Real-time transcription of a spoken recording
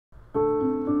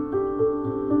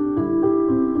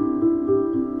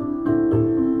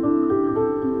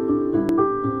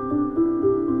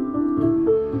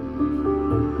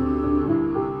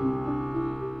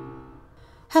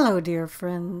Hello, dear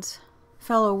friends,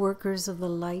 fellow workers of the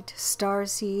light, star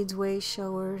seeds, way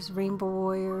showers, rainbow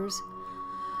warriors.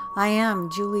 I am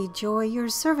Juli Joy, your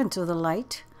servant of the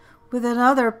light, with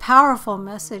another powerful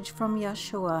message from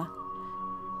Yeshua,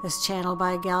 as channeled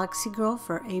by galaxygirl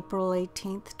for April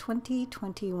 18th,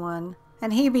 2021.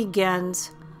 And he begins,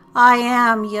 I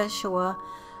am Yeshua.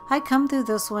 I come through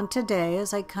this one today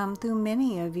as I come through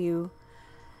many of you.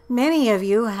 Many of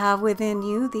you have within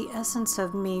you the essence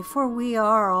of me, for we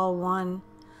are all one.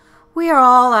 We are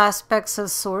all aspects of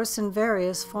Source in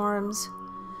various forms.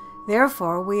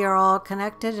 Therefore, we are all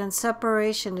connected, and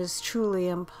separation is truly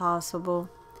impossible.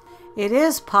 It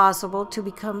is possible to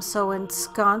become so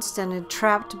ensconced and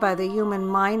entrapped by the human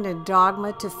mind and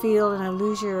dogma to feel an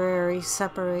illusory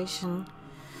separation.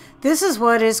 This is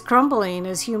what is crumbling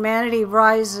as humanity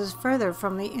rises further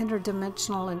from the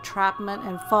interdimensional entrapment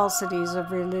and falsities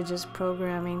of religious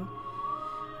programming.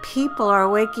 People are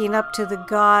waking up to the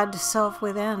God self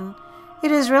within.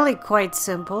 It is really quite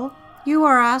simple. You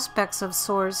are aspects of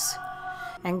Source.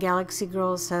 And Galaxy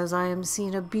Girl says, I am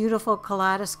seeing a beautiful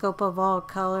kaleidoscope of all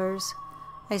colors.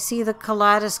 I see the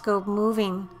kaleidoscope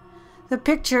moving, the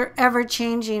picture ever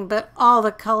changing, but all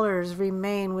the colors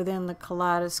remain within the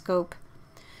kaleidoscope.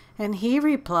 And he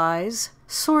replies,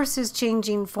 Source is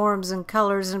changing forms and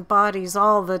colors and bodies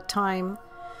all the time.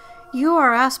 You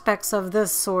are aspects of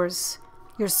this Source.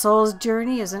 Your soul's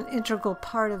journey is an integral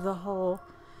part of the whole.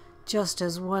 Just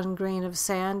as one grain of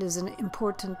sand is an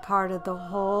important part of the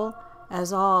whole,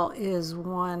 as all is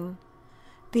one.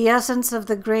 The essence of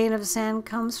the grain of sand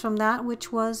comes from that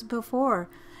which was before.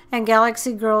 And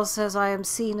Galaxy Girl says, I am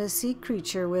seeing a sea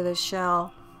creature with a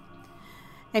shell.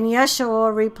 And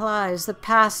Yeshua replies, the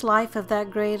past life of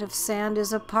that grain of sand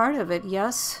is a part of it,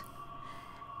 yes?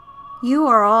 You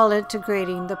are all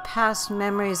integrating the past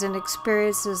memories and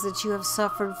experiences that you have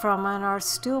suffered from and are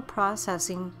still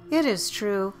processing. It is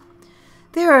true.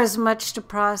 There is much to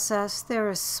process. There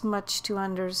is much to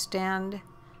understand.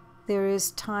 There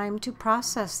is time to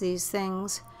process these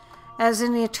things. As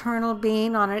an eternal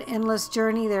being on an endless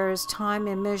journey, there is time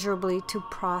immeasurably to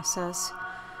process.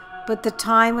 But the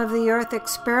time of the Earth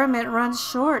experiment runs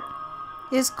short,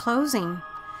 is closing.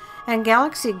 And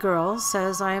Galaxy Girl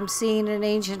says, I am seeing an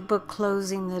ancient book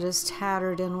closing that is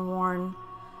tattered and worn.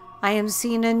 I am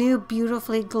seeing a new,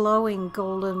 beautifully glowing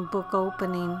golden book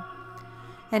opening.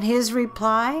 And his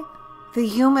reply, the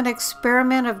human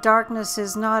experiment of darkness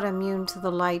is not immune to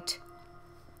the light.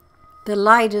 The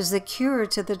light is the cure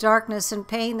to the darkness and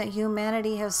pain that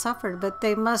humanity has suffered, but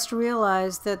they must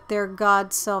realize that their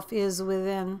God self is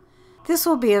within. This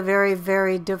will be a very,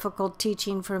 very difficult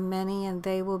teaching for many, and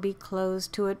they will be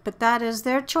closed to it. But that is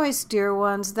their choice, dear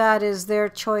ones. That is their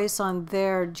choice on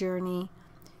their journey.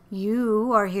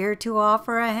 You are here to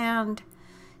offer a hand,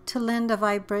 to lend a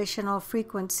vibrational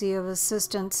frequency of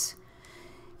assistance.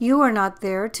 You are not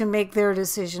there to make their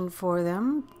decision for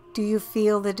them. Do you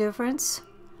feel the difference?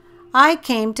 I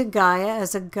came to Gaia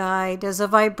as a guide, as a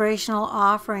vibrational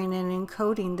offering and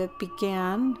encoding that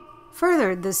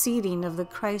furthered the seeding of the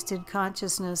Christed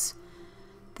consciousness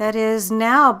that is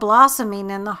now blossoming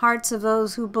in the hearts of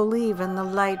those who believe in the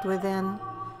light within.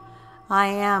 I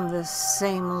am the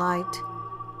same light.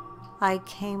 I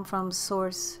came from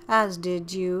Source, as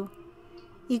did you.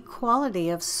 Equality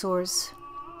of Source.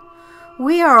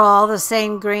 We are all the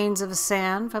same grains of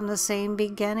sand from the same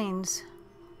beginnings.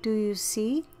 Do you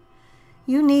see?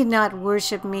 You need not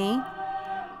worship me.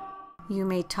 You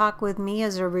may talk with me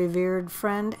as a revered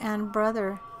friend and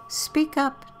brother. Speak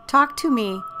up. Talk to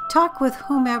me. Talk with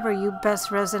whomever you best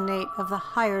resonate of the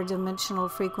higher dimensional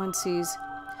frequencies.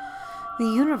 The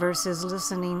universe is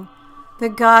listening. The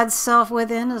God self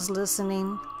within is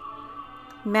listening.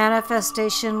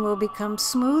 Manifestation will become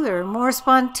smoother, more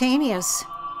spontaneous.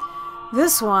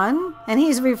 This one, and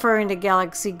he's referring to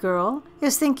Galaxy Girl,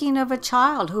 is thinking of a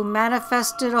child who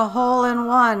manifested a hole in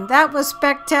one. That was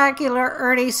spectacular,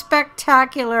 Ernie,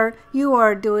 spectacular. You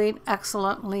are doing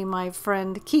excellently, my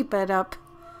friend. Keep it up.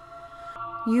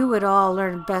 You would all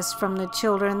learn best from the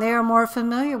children. They are more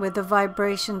familiar with the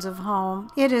vibrations of home.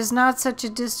 It is not such a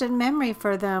distant memory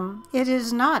for them. It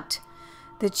is not.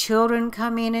 The children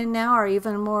coming in now are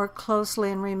even more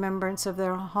closely in remembrance of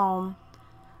their home,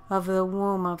 of the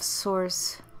womb of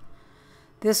Source.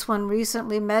 This one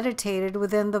recently meditated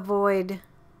within the void.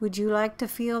 Would you like to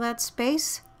feel that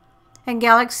space? And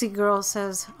Galaxy Girl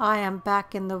says, I am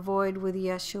back in the void with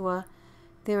Yeshua.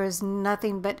 There is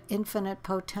nothing but infinite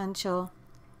potential.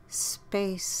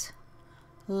 Space.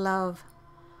 Love.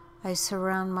 I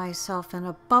surround myself in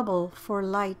a bubble for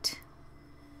light.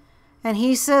 And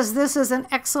he says this is an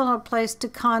excellent place to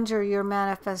conjure your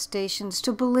manifestations,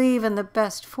 to believe in the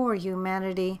best for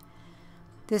humanity.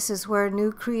 This is where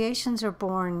new creations are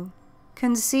born,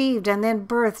 conceived, and then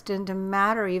birthed into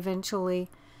matter eventually,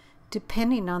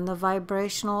 depending on the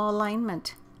vibrational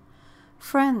alignment.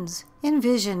 Friends,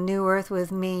 envision New Earth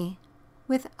with me,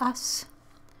 with us.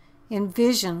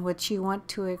 Envision what you want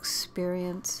to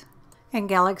experience. And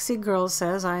Galaxy Girl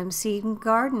says, I am seeing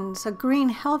gardens, a green,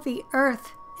 healthy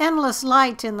earth, endless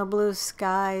light in the blue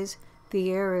skies.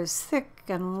 The air is thick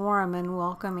and warm and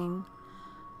welcoming.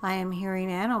 I am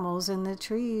hearing animals in the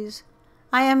trees.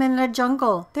 I am in a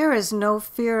jungle. There is no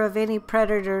fear of any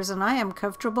predators, and I am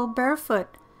comfortable barefoot.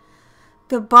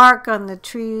 The bark on the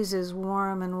trees is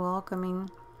warm and welcoming.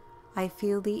 I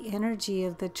feel the energy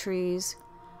of the trees.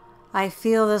 I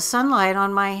feel the sunlight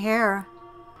on my hair.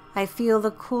 I feel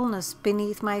the coolness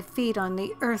beneath my feet on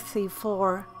the earthy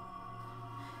floor.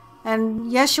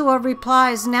 And Yeshua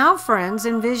replies, now, friends,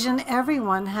 envision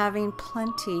everyone having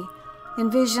plenty.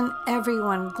 Envision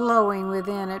everyone glowing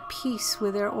within, at peace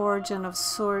with their origin of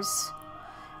source,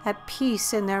 at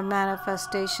peace in their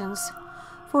manifestations,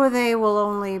 for they will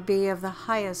only be of the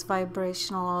highest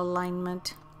vibrational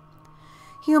alignment.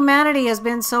 Humanity has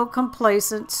been so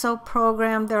complacent, so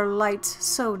programmed, their lights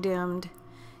so dimmed.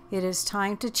 It is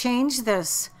time to change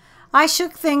this. I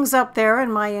shook things up there in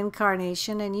my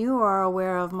incarnation, and you are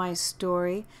aware of my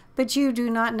story, but you do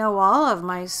not know all of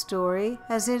my story,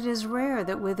 as it is rare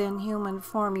that within human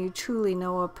form you truly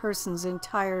know a person's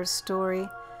entire story.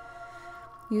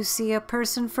 You see a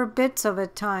person for bits of a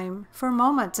time, for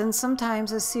moments, and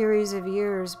sometimes a series of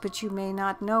years, but you may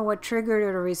not know what triggered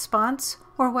a response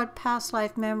or what past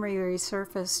life memory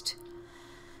resurfaced.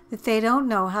 That they don't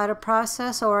know how to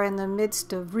process or are in the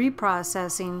midst of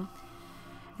reprocessing.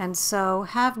 And so,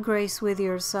 have grace with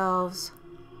yourselves,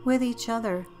 with each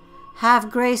other.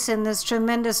 Have grace in this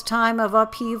tremendous time of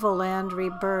upheaval and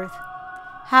rebirth.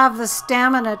 Have the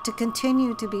stamina to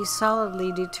continue to be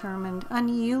solidly determined,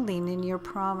 unyielding in your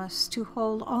promise to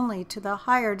hold only to the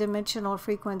higher dimensional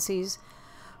frequencies,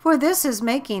 for this is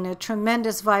making a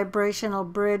tremendous vibrational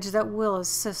bridge that will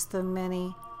assist the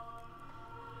many.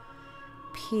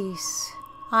 Peace.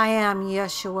 I am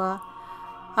Yeshua.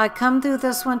 I come through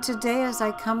this one today as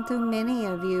I come through many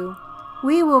of you.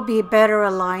 We will be better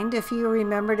aligned if you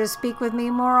remember to speak with me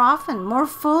more often, more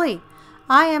fully.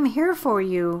 I am here for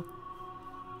you.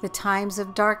 The times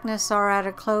of darkness are at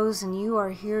a close, and you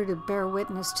are here to bear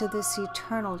witness to this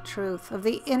eternal truth of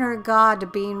the inner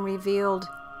God being revealed.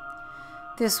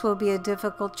 This will be a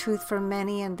difficult truth for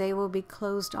many, and they will be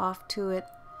closed off to it.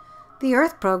 The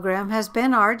Earth program has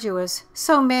been arduous.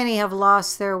 So many have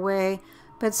lost their way,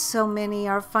 but so many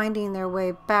are finding their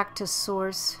way back to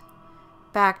Source,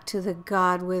 back to the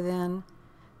God within,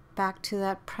 back to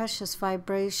that precious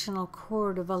vibrational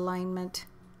cord of alignment,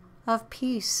 of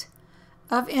peace,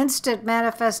 of instant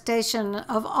manifestation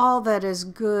of all that is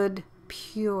good,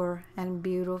 pure, and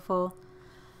beautiful.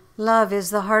 Love is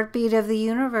the heartbeat of the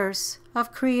universe,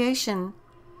 of creation.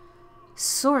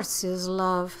 Source is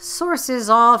love. Source is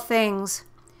all things.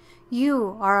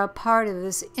 You are a part of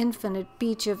this infinite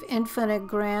beach of infinite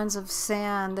grains of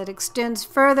sand that extends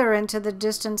further into the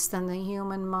distance than the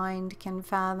human mind can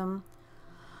fathom.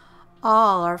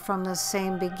 All are from the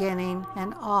same beginning,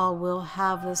 and all will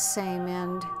have the same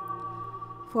end.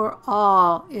 For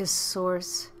all is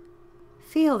Source.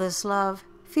 Feel this love.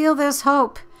 Feel this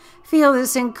hope. Feel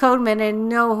this encodement and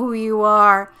know who you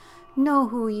are. Know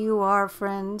who you are,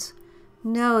 friends.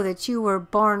 Know that you were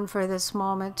born for this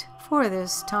moment, for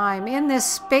this time, in this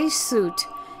spacesuit,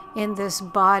 in this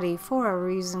body, for a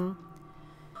reason.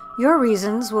 Your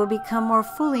reasons will become more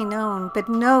fully known, but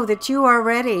know that you are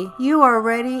ready,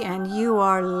 and you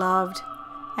are loved,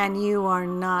 and you are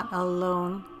not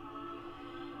alone.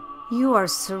 You are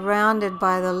surrounded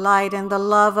by the light and the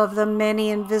love of the many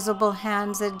invisible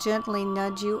hands that gently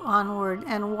nudge you onward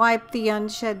and wipe the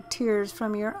unshed tears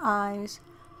from your eyes.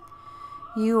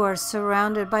 You are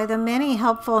surrounded by the many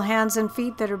helpful hands and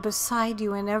feet that are beside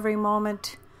you in every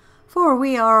moment, for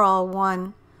we are all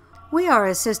one. We are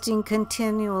assisting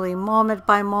continually, moment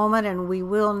by moment, and we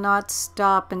will not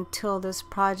stop until this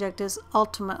project is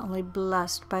ultimately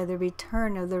blessed by the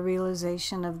return of the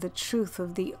realization of the truth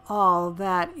of the all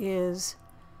that is.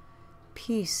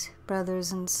 Peace,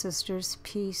 brothers and sisters,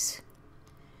 peace.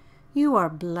 You are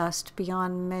blessed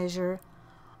beyond measure.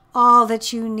 All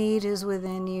that you need is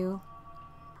within you.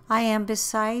 I am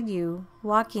beside you,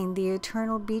 walking the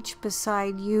eternal beach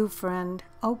beside you, friend.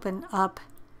 Open up,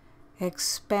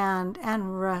 expand,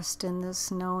 and rest in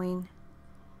this knowing.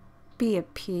 Be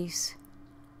at peace.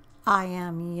 I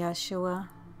am Yeshua.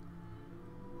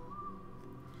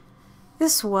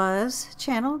 This was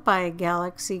channeled by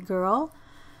galaxygirl.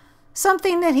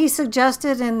 Something that he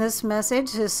suggested in this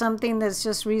message is something that's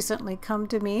just recently come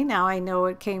to me. Now I know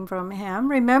it came from him.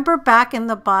 Remember back in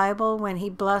the Bible when he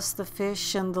blessed the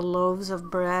fish and the loaves of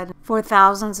bread for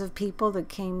thousands of people that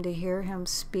came to hear him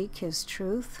speak his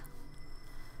truth?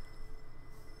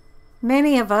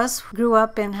 Many of us grew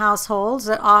up in households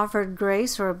that offered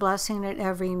grace or a blessing at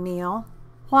every meal.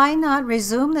 Why not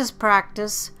resume this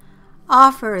practice?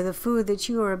 Offer the food that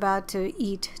you are about to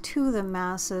eat to the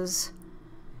masses.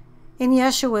 In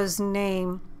Yeshua's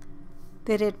name,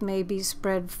 that it may be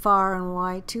spread far and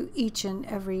wide to each and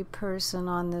every person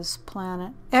on this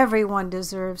planet. Everyone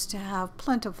deserves to have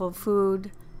plentiful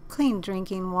food, clean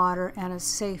drinking water, and a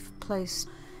safe place.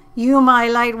 You, my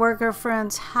light worker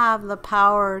friends, have the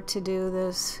power to do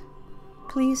this.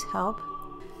 Please help.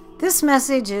 This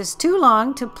message is too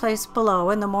long to place below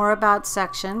in the More About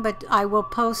section, but I will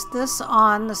post this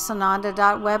on the Sananda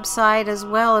website as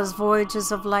well as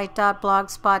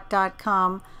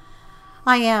voyagesoflight.blogspot.com.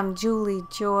 I am Juli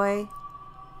Joy,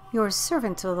 your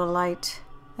servant of the light,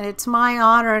 and it's my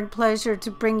honor and pleasure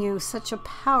to bring you such a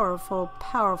powerful,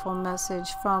 powerful message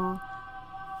from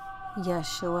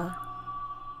Yeshua.